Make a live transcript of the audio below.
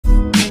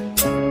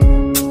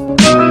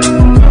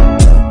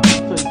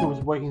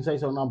boy Can Say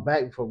So, and I'm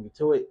back. Before we get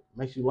to it,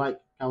 make sure you like,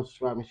 comment,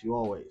 subscribe, make sure you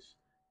always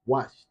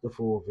watch the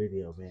full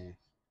video, man.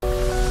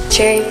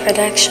 Cherry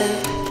Production.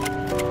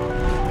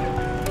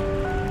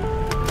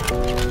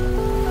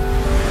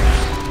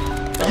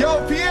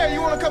 Yo, Pierre,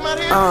 you wanna come out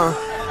here?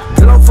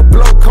 Blow for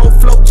blow, cold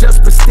flow,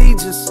 just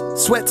prestigious.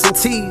 Sweats and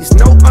teas,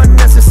 no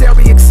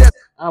unnecessary excess.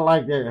 I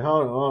like that.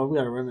 Hold on, we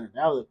gotta run that.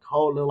 That was a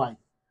cold little like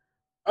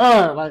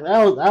that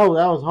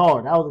was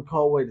hard. That was a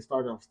cold way to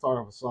start off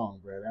a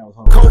song, bro. That was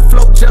hard. Cold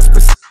flow, just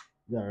prestigious.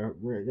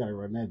 Gotta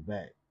run that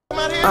back.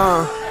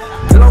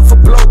 Blow for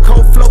blow,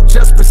 cold flow,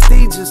 just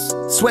prestigious.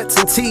 Sweats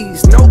and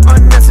teas, no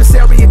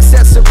unnecessary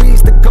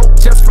accessories. The goat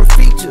just from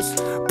features.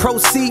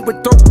 Proceed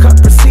with throat cut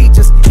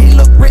procedures. He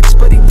look rich,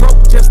 but he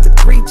broke, just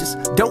egregious.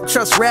 Don't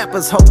trust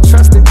rappers, hope,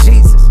 trust in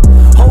Jesus.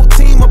 Whole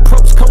team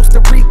approach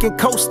Costa Rican,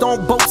 coast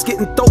on boats,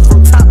 getting throw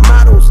from top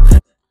models.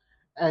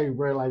 Hey,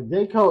 bro, like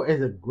J. Cole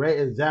is a great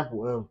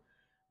example of,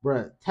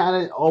 bro,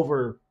 talent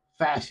over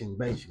fashion,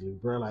 basically,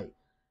 bro.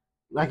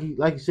 Like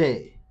you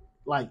said,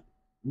 like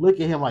look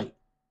at him, like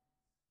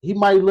he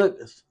might look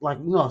like,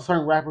 you know,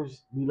 certain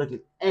rappers be looking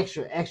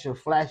extra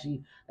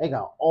flashy. They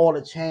got all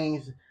the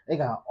chains, they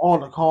got all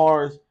the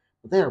cars,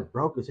 but they're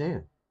broke as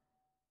hell.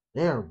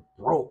 They're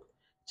broke.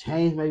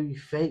 Chains may be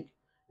fake.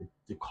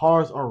 The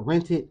cars are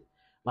rented.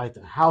 Like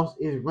the house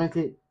is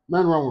rented.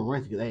 Nothing wrong with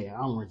renting. Hey,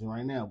 I'm renting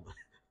right now,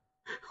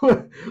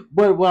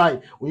 but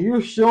like when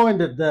you're showing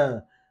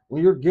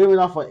when you're giving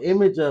off an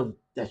image of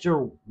that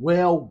you're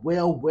well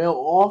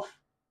off,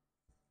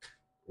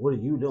 what are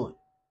you doing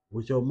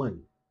with your money?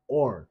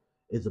 Or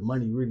is the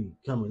money really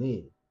coming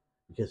in?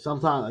 Because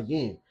sometimes,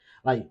 again,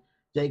 like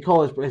J.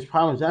 Cole is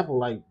prime example.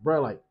 Like,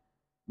 bro, like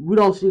we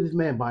don't see this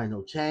man buy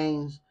no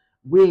chains.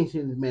 We ain't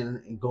seen this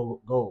man and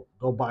go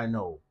buy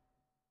no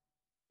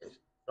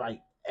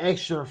like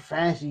extra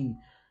fancy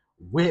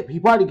whip.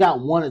 He probably got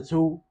one or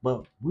two,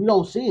 but we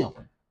don't see him.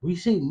 We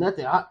see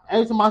nothing.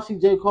 Every time I see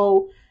J.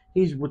 Cole,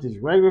 he's with his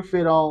regular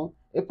fit on.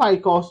 It probably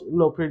costs a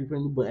little pretty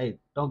penny, but hey,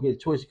 don't get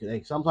it twisted. Because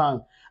hey,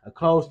 sometimes a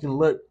clothes can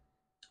look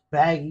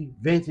baggy,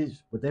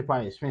 vintage, but they're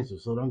probably expensive,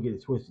 so don't get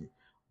it twisted.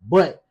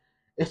 But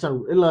it's a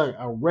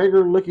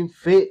regular looking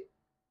fit.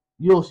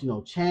 You don't see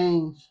no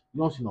chains.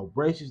 You don't see no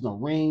braces, no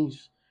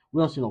rings.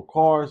 We don't see no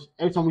cars.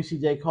 Every time we see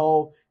J.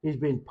 Cole, he's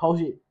been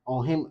posted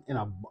on him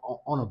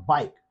on a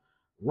bike,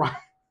 right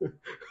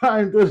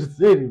into the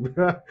city,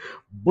 bro.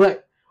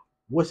 But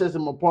what sets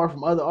him apart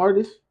from other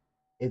artists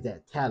is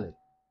that talent.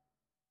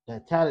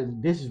 That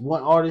talent. This is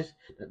one artist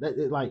that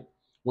like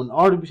when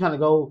artists be trying to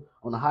go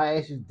on a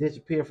hiatus,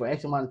 disappear for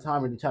X amount of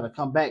time, and they try to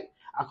come back.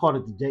 I call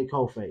it the J.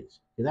 Cole phase,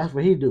 because that's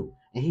what he do,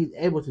 and he's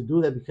able to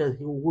do that because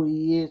who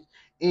he is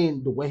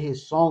and the way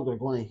his songs are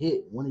going to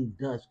hit when he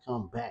does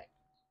come back.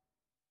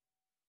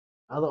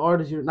 Other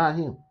artists, you're not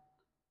him.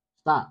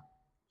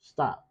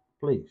 Stop,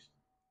 please.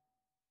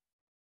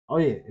 Oh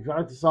yeah, if you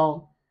like the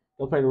song,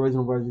 go play the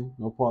original version.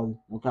 No pause,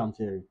 no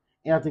commentary.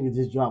 And I think it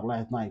just dropped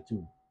last night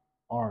too,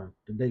 or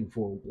the day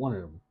before, one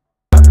of them.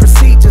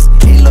 Procedures.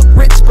 He look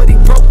rich, but he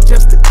broke,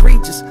 just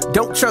egregious.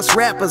 Don't trust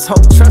rappers,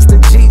 hope, trust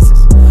in Jesus.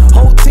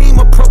 Whole team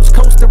approach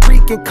Costa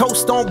Rican,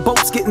 coast on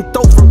boats, getting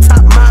throw from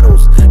top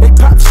models. They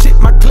pop shit,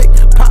 my click,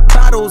 pop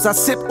bottles. I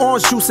sip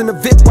orange juice in the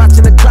VIP,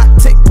 watching the clock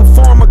tick.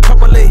 Perform a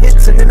couple of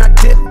hits and then I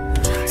didn't.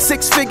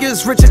 6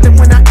 figures richer than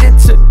when I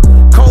entered.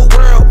 Cold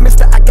world,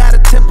 mister, I got a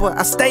temper.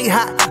 I stay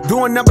hot,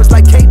 doing numbers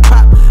like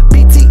K-pop.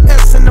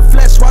 BTS in the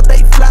flesh while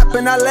they flop,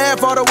 and I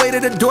laugh all the way to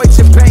the Deutsche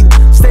Bank.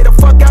 Stay the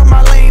fuck out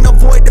my lane,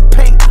 avoid the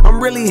paint.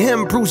 I'm really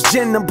him, Bruce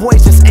Jenner, them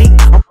boys just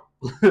ain't.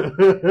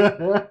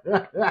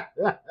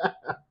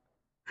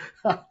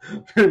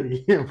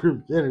 Really him,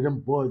 Bruce Jenner, them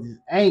boys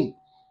just ain't.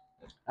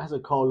 That's a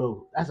cold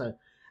little.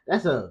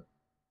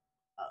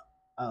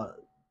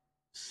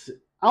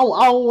 I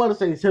don't want to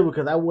say simple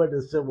because I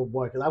wasn't a simple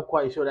boy, because I'm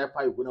quite sure that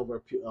probably went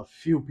over a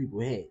few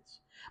people's heads.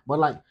 But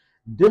like,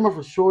 Dimmer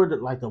for sure,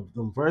 that like the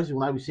verses,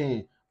 when I be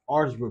saying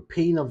artists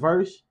repeating a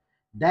verse,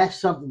 that's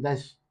something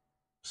that's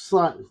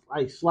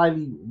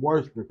slightly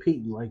worth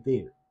repeating right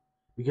there,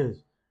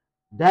 because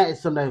that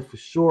is something that for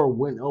sure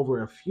went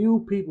over a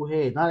few people's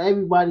heads. Not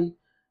everybody,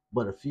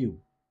 but a few.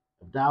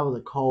 That was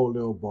a cold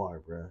little bar,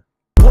 bro.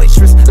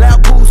 Boisterous,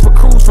 loud booze for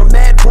crews from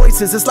mad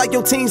voices. It's like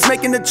your team's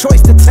making the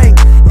choice to tank.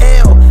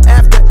 L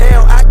after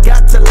L, I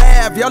got to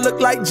laugh. Y'all look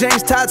like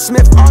James Todd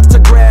Smith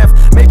autograph.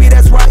 Maybe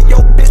that's why your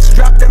bitch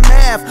dropped in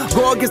math.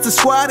 Go against the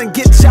squad and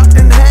get chopped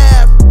in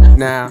half.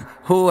 Now,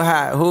 who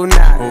hot, who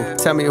not?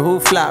 Tell me who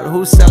flopped,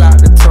 who sell out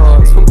the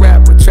tours? Who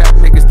rap with trap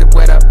niggas that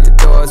wet up your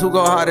doors? Who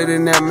go harder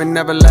than them and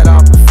never let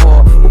off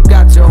before? Who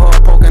got your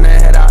whore poking her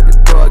head out the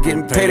door?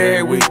 Getting paid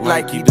every week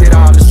like he did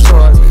all the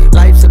chores.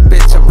 Life's a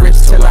bitch, I'm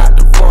rich till I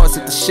divorce.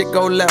 If the shit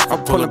go left,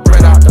 I'm pulling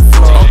bread out the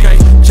floor. Okay,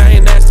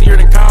 chain nastier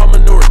than cow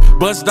manure.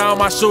 Bust down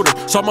my shooter,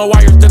 so my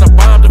wires than a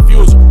bomb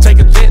diffuser. Take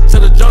a jet to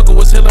the jungle,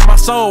 was healing my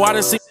soul. I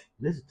didn't see.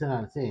 This is 10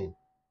 out of 10.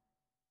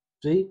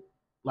 See,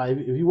 like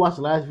if you watch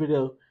the last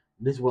video,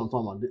 this is what I'm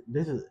talking about.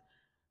 This is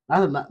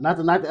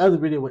not the other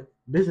video, but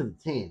this is a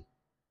 10.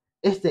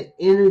 It's the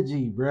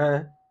energy,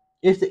 bruh.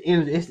 It's the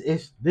energy.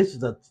 This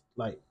is a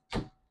like.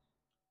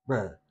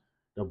 bruh,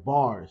 the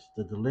bars,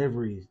 the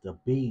deliveries, the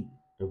beat,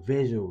 the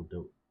visual,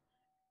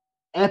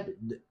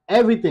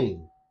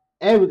 everything,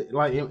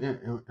 like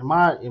in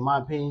my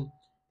opinion,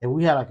 if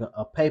we had like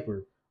a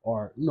paper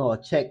or a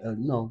check,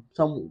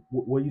 some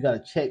where you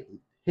got to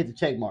hit the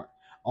check mark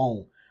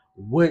on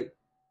what.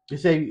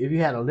 Just say if you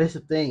had a list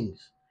of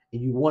things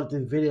and you want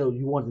this video,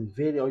 you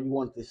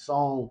want this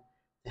song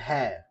to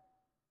have.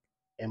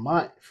 And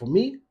for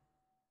me,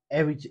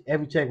 every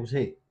check was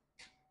hit,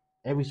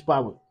 every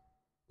spot was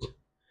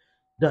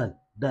done.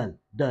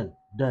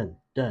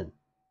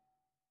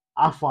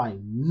 I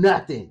find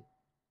nothing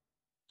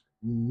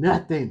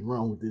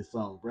wrong with this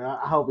song, bro.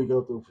 I hope it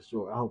go through for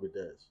sure. I hope it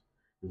does.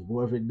 Cause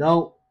boy, if it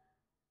don't,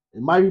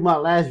 it might be my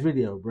last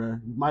video, bro.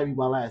 It might be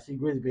my last. I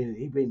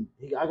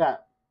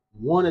got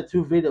 1 or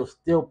 2 videos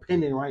still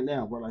pending right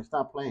now, bro. Like,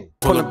 stop playing.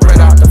 Pulling bread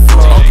out the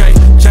floor. Okay,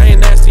 chain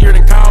nastier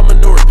than cow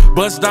manure.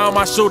 Bust down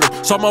my shooter.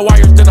 Saw my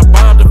wires, then a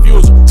bomb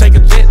diffuser. Take a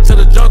jet to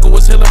the jungle,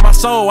 was healing my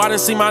soul. I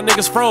didn't see my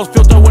niggas froze.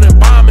 Filter with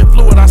embalming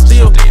fluid. I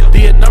still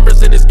did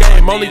numbers in this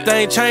game. Only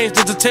thing changed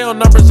is the tail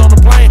numbers on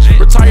the plane.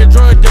 Retired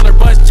drug dealer,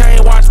 bust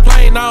chain, watch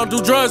plane. I don't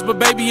do drugs, but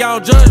baby, I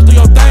don't judge. Do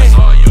your thing.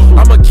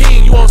 I'm a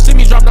king, you won't see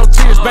me drop no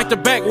tears. Back to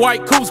back,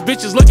 white coops,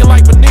 bitches looking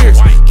like veneers.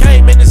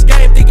 Came in this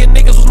game thinking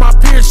niggas was my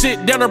peers.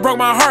 Shit down there broke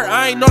my heart,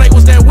 I ain't know they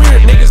was that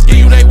weird. Niggas give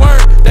you they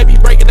word, they be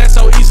breaking that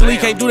so easily.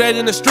 Can't do that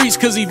in the streets,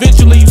 cause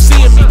eventually you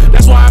seeing me.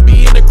 That's why I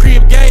be in the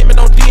crib game and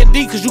on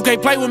D&D, cause you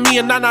can't play with me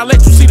and not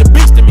let you see the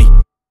beast in me.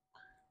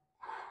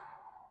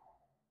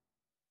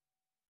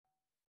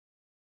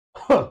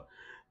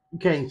 You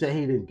can't say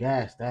he didn't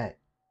gas that.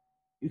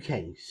 You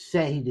can't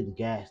say he didn't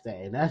gas that,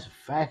 and that's a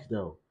fact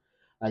though.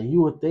 Like,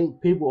 you would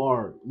think people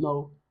are,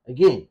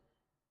 again,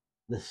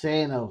 the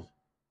saying of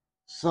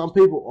some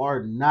people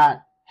are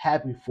not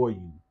happy for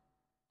you.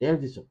 They're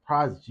just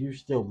surprised that you're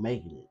still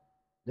making it.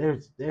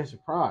 They're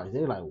surprised.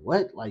 They're like,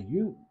 what? Like,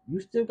 you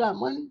still got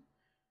money?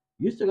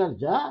 You still got a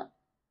job?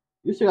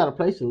 You still got a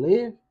place to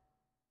live?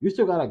 You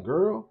still got a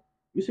girl?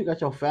 You still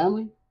got your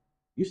family?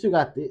 You still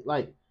got this?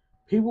 Like,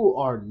 people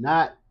are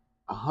not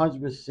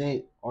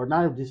 100%, or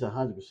not even just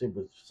 100%,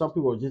 but some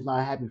people are just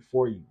not happy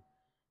for you.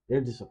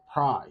 They're just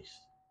surprised.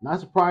 Not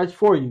surprised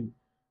for you,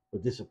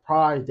 but they're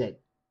surprised that,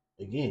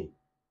 again,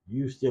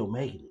 you still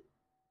making it.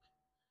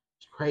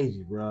 It's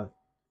crazy, bro.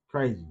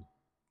 Crazy.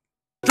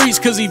 Streets,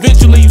 cause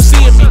eventually you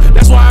seeing me.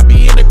 That's why I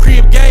be in the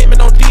crib game and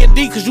on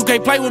D&D, cause you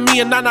can't play with me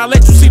and not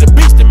let you see the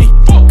beast in me.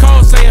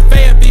 Call saying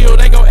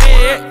Fairfield, they go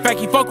fact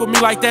he fuck with me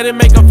like that and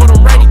make up for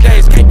them rainy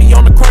days. Can't be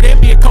on the court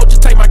and be a coach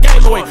and take my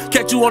game away.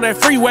 Catch you on that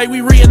freeway,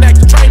 we reenact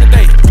the train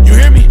today. You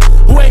hear me?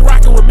 Who ain't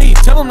rocking with me?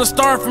 Tell them to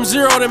start from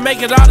zero to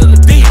make it out of the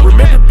D.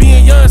 Remember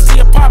being young,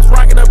 seeing pops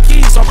rocking up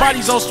keys. Saw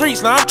bodies on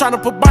streets, now I'm trying to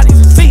put bodies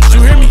in seats.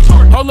 You hear me?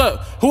 Hold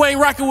up, who ain't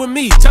rocking with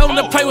me? Tell them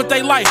to play with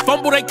their life,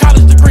 fumble their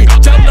college degree.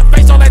 Tell them to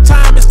face all that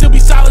time and still be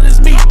solid as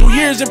me. 2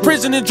 years in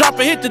prison and drop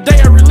a hit the day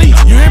of release.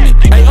 You hear me?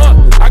 Hey,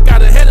 I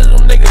got ahead of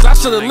them niggas, I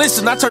should've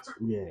listened.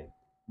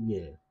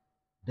 Yeah.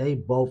 They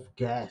both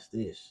gassed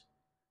this.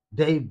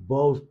 They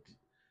both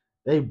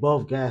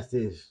gassed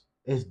this.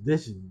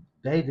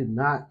 They did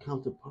not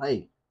come to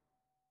play.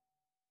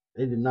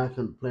 They did not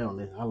come to play on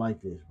this. I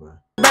like this, bro.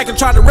 Back and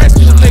try to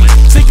rescue them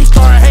niggas. Think you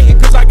started hating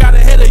cause I got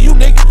ahead of you,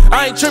 nigga.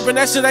 I ain't tripping,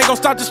 that shit ain't gon'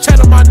 stop this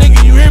channel, my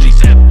nigga. You hear me?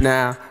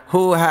 Now,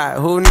 who hot,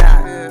 who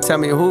not? Tell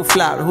me who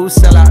flop, who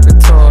sell out the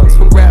tours?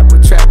 Who rap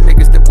with trap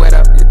niggas that wet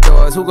up your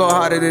doors? Who go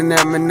harder than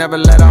them and never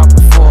let off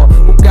before?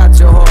 Who got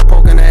your whore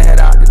poking her head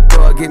out the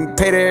door? Getting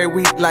paid every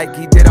week like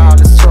he did all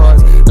his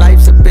chores.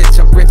 Life's a bitch,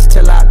 I'm rich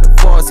till out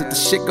divorce. If the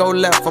shit go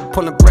left, I'm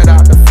pulling bread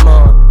out the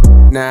floor.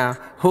 Now,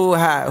 who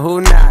hot,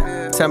 who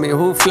not? Tell me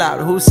who flop,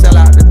 who sell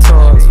out the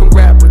tours? Who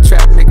rap with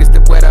trap niggas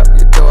that wet up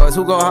your doors?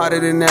 Who go harder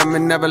than them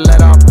and never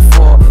let off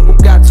before? Who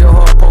got your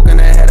whore poking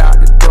her head out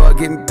the door?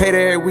 Getting paid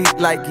every week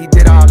like he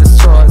did all his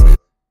chores.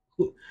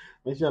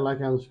 Make sure you like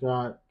and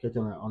subscribe. Catch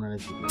you on the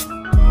next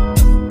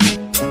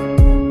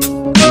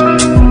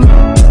video.